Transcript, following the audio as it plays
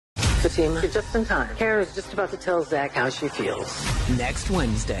Zatima, you're just in time. Karen is just about to tell Zach how she feels. Next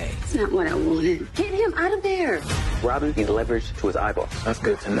Wednesday. It's not what I wanted. Get him out of there. Robin needs leverage to his eyeballs. That's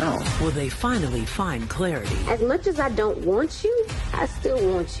good to know. Will they finally find clarity? As much as I don't want you, I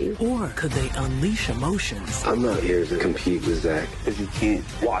still want you. Or could they unleash emotions I'm not here to compete with Zach. Because you can't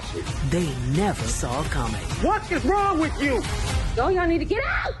watch it. they never saw coming? What is wrong with you? All y'all need to get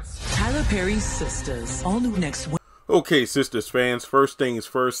out! Tyler Perry's Sistas. All new next Wednesday. Okay, Sistas fans, first things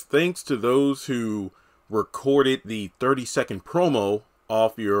first, thanks to those who recorded the 30-second promo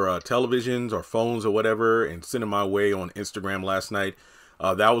off your televisions or phones or whatever and sent it my way on Instagram last night.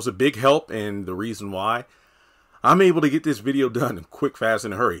 That was a big help, and the reason why I'm able to get this video done quick, fast,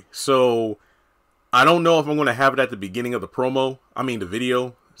 in a hurry. So I don't know if I'm going to have it at the beginning of the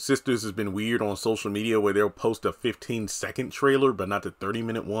video. Sistas has been weird on social media where they'll post a 15-second trailer, but not the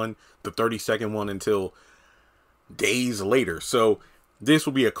 30-minute one, the 30-second one until days later. So this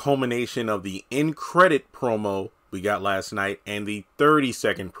will be a culmination of the end credit promo we got last night and the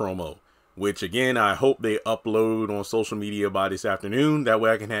 30-second promo, which again, I hope they upload on social media by this afternoon. That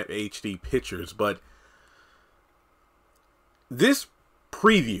way I can have HD pictures. But this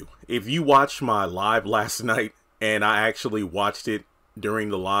preview, if you watched my live last night, and I actually watched it during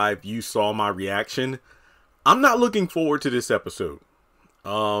the live, you saw my reaction. I'm not looking forward to this episode.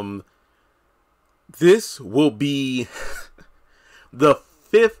 This will be the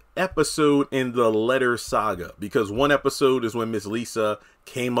 5th episode in the letter saga, because one episode is when Miss Lisa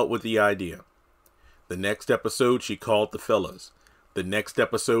came up with the idea. The next episode, she called the fellas. The next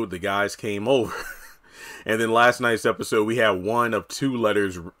episode, the guys came over. And then last night's episode, we had one of 2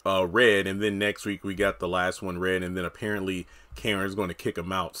 letters read, and then next week we got the last one read, and then apparently Karen's going to kick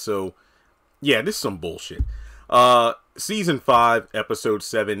them out. So, yeah, this is some bullshit. Season 5, Episode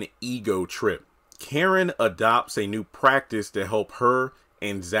 7, Ego Trip. Karen adopts a new practice to help her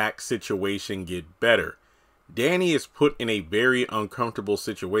and Zach's situation get better. Danny is put in a very uncomfortable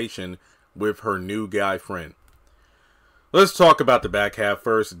situation with her new guy friend. Let's talk about the back half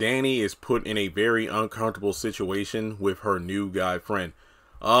first. Danny is put in a very uncomfortable situation with her new guy friend.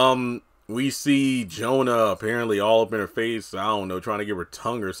 We see Jonah apparently all up in her face, I don't know, trying to give her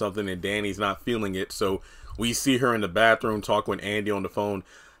tongue or something, and Danny's not feeling it. So we see her in the bathroom talking with Andy on the phone.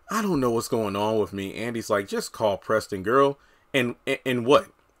 I don't know what's going on with me. Andy's like, just call Preston, girl. And what?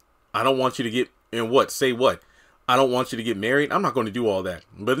 I don't want you to get, and what? Say what? I don't want you to get married. I'm not going to do all that.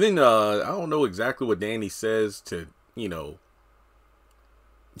 But then I don't know exactly what Danny says to,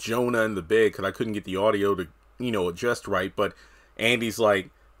 Jonah in the bed, because I couldn't get the audio to, adjust right. But Andy's like,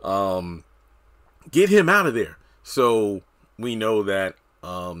 get him out of there. So we know that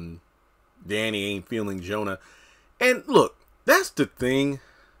Danny ain't feeling Jonah. And look, that's the thing.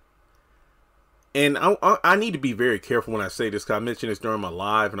 And I need to be very careful when I say this, because I mentioned this during my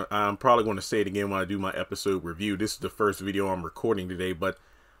live, and I'm probably going to say it again when I do my episode review. This is the first video I'm recording today, but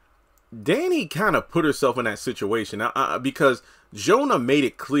Danny kind of put herself in that situation because Jonah made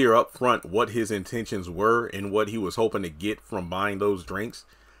it clear up front what his intentions were and what he was hoping to get from buying those drinks.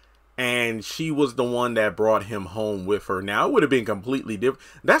 And she was the one that brought him home with her. Now, it would have been completely different.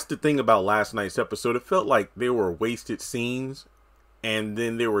 That's the thing about last night's episode. It felt like there were wasted scenes. And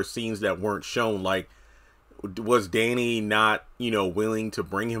then there were scenes that weren't shown. Like, was Danny not, willing to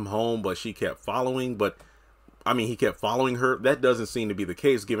bring him home, but she kept following? But, he kept following her. That doesn't seem to be the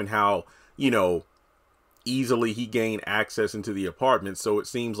case, given how, easily he gained access into the apartment. So it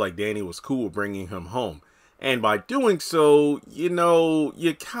seems like Danny was cool with bringing him home. And by doing so,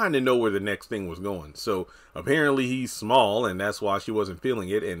 you kind of know where the next thing was going. So apparently he's small, and that's why she wasn't feeling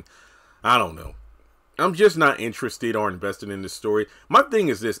it. And I don't know. I'm just not interested or invested in this story. My thing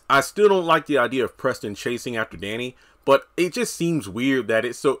is this. I still don't like the idea of Preston chasing after Danny, but it just seems weird that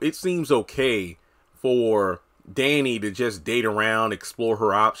it seems okay for Danny to just date around, explore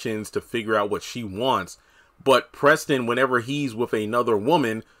her options, to figure out what she wants. But Preston, whenever he's with another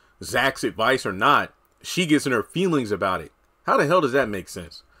woman, Zach's advice or not, she gets in her feelings about it. How the hell does that make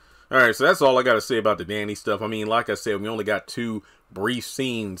sense? All right, so that's all I got to say about the Danny stuff. Like I said, we only got 2 brief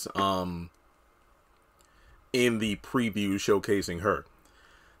scenes in the preview showcasing her.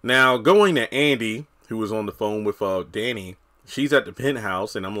 Now, going to Andy, who was on the phone with Danny, she's at the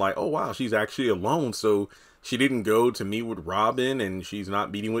penthouse, and I'm like, oh wow, she's actually alone, so she didn't go to meet with Robin, and she's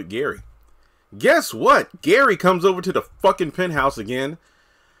not meeting with Gary. Guess what? Gary comes over to the fucking penthouse again,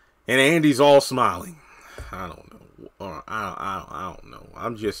 and Andy's all smiling. I don't know. I don't know.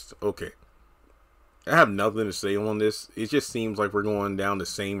 I'm just, okay. I have nothing to say on this. It just seems like we're going down the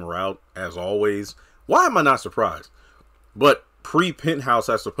same route as always. Why am I not surprised? But pre-penthouse,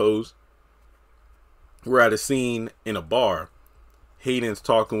 I suppose, we're at a scene in a bar. Hayden's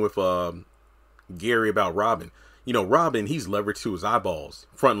talking with Gary about Robin. You know, Robin, he's leveraged to his eyeballs,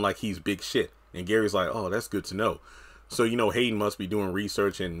 fronting like he's big shit. And Gary's like, oh, that's good to know. So, you know, Hayden must be doing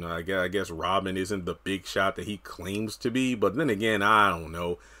research, and I guess Robin isn't the big shot that he claims to be. But then again, I don't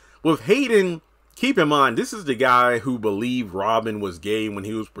know. With Hayden, keep in mind, this is the guy who believed Robin was gay when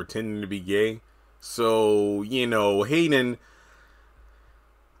he was pretending to be gay. So, you know, Hayden,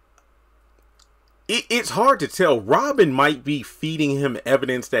 it's hard to tell. Robin might be feeding him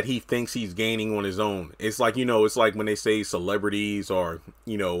evidence that he thinks he's gaining on his own. It's like, you know, it's like when they say celebrities or,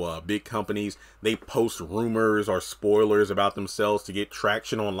 you know, big companies, they post rumors or spoilers about themselves to get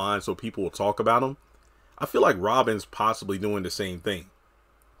traction online so people will talk about them. I feel like Robin's possibly doing the same thing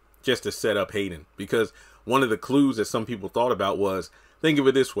just to set up Hayden, because one of the clues that some people thought about was, think of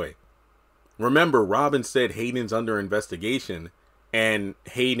it this way. Remember, Robin said Hayden's under investigation. And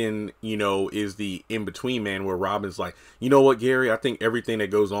Hayden, you know, is the in-between man where Robin's like, you know what, Gary, I think everything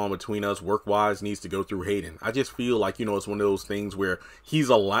that goes on between us work-wise needs to go through Hayden. I just feel like, you know, it's one of those things where he's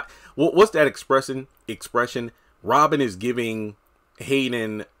a lot. What's that expression? Robin is giving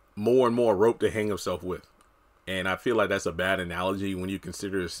Hayden more and more rope to hang himself with. And I feel like that's a bad analogy when you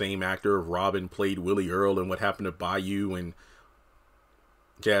consider the same actor of Robin played Willie Earl in What Happened to Bayou and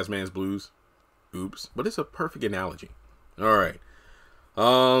Jazzman's Blues. Oops. But it's a perfect analogy. All right.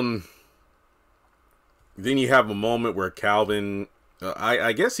 Then you have a moment where Calvin,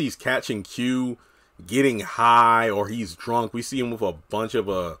 I guess he's catching Q getting high, or he's drunk. We see him with a bunch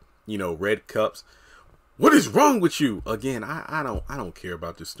of you know, red cups. What is wrong with you? Again, I don't care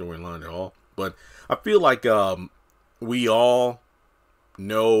about this storyline at all. But I feel like we all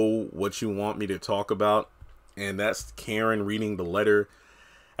know what you want me to talk about, and that's Karen reading the letter.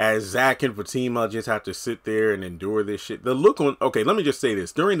 As Zach and Fatima just have to sit there and endure this shit. The look on, okay, let me just say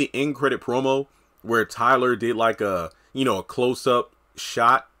this. During the end credit promo where Tyler did like a, you know, a close-up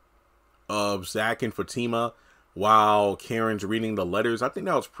shot of Zach and Fatima while Karen's reading the letters, I think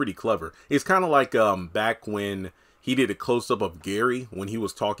that was pretty clever. It's kind of like back when he did a close-up of Gary when he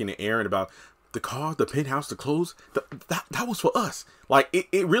was talking to Aaron about the car, the penthouse, the clothes. That was for us. Like,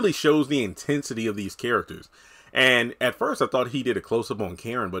 it really shows the intensity of these characters. And at first I thought he did a close-up on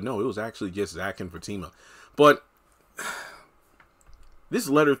Karen, but no, it was actually just Zach and Fatima. But this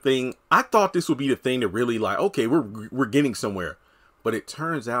letter thing, I thought this would be the thing to really like, okay, we're getting somewhere. But it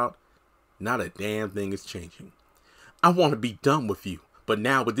turns out not a damn thing is changing. I want to be done with you, but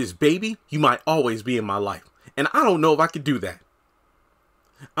now with this baby, you might always be in my life. And I don't know if I could do that.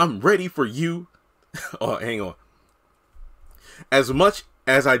 I'm ready for you. Oh, hang on. As much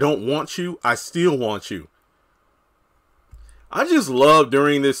as I don't want you, I still want you. I just love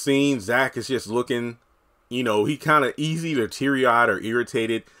during this scene, Zach is just looking, you know, he kind of either teary-eyed or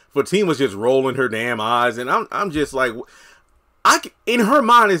irritated. Fatima's just rolling her damn eyes, and I'm just like, in her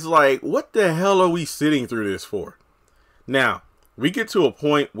mind, it's like, what the hell are we sitting through this for? Now, we get to a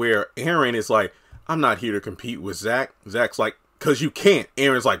point where Aaron is like, I'm not here to compete with Zach. Zach's like, because you can't.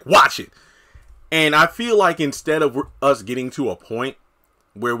 Aaron's like, watch it. And I feel like instead of us getting to a point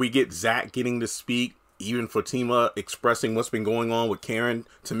where we get Zach getting to speak, even Fatima expressing what's been going on with Karen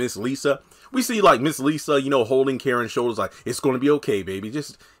to Miss Lisa, we see like Miss Lisa, you know, holding Karen's shoulders like, it's going to be okay, baby.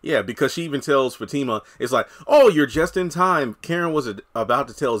 Just, yeah, because she even tells Fatima, it's like, oh, you're just in time. Karen was about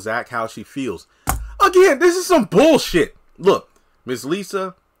to tell Zach how she feels. Again, this is some bullshit. Look, Miss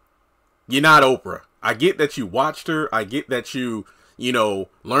Lisa, you're not Oprah. I get that you watched her. I get that you know,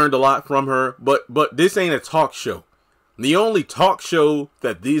 learned a lot from her, but this ain't a talk show. The only talk show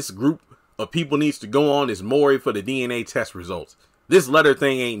that this group of people needs to go on is Maury for the DNA test results. This letter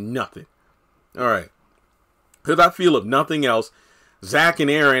thing ain't nothing. All right. Because I feel if nothing else, Zach and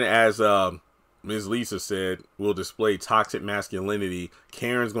Aaron, as Ms. Lisa said, will display toxic masculinity.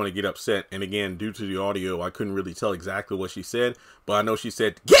 Karen's going to get upset. And again, due to the audio, I couldn't really tell exactly what she said. But I know she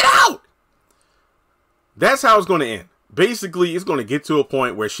said, get out! That's how it's going to end. Basically, it's going to get to a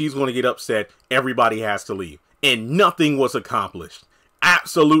point where she's going to get upset. Everybody has to leave. And nothing was accomplished.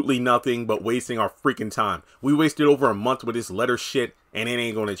 Absolutely nothing but wasting our freaking time. We wasted over a month with this letter shit, and it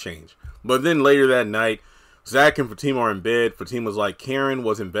ain't going to change. But then later that night, Zach and Fatima are in bed. Fatima's like, Karen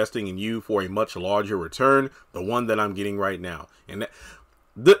was investing in you for a much larger return, the one that I'm getting right now. And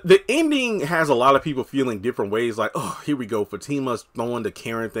the ending has a lot of people feeling different ways. Like, oh, here we go. Fatima's throwing the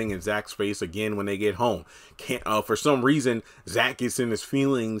Karen thing in Zach's face again when they get home. For some reason, Zach gets in his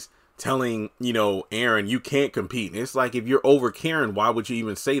feelings telling, you know, Aaron, you can't compete. And it's like, if you're over Karen, why would you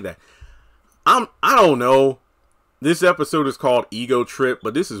even say that? I don't know. This episode is called Ego Trip,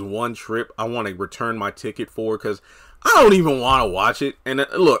 but this is one trip I want to return my ticket for because I don't even want to watch it. And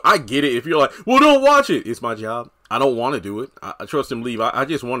look, I get it. If you're like, well, don't watch it. It's my job. I don't want to do it. I trust him leave. I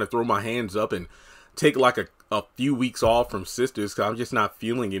just want to throw my hands up and take like a few weeks off from Sistas, because I'm just not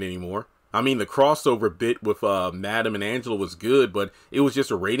feeling it anymore. I mean, the crossover bit with Madam and Angela was good, but it was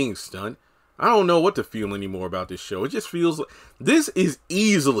just a rating stunt. I don't know what to feel anymore about this show. It just feels like this is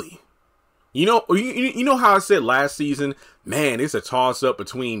easily, you know how I said last season, man, it's a toss up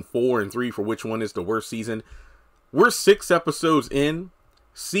between 4 and 3 for which one is the worst season. We're 6 episodes in.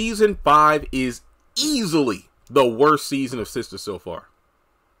 Season 5 is easily the worst season of Sistas so far.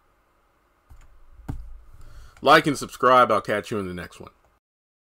 Like and subscribe. I'll catch you in the next one.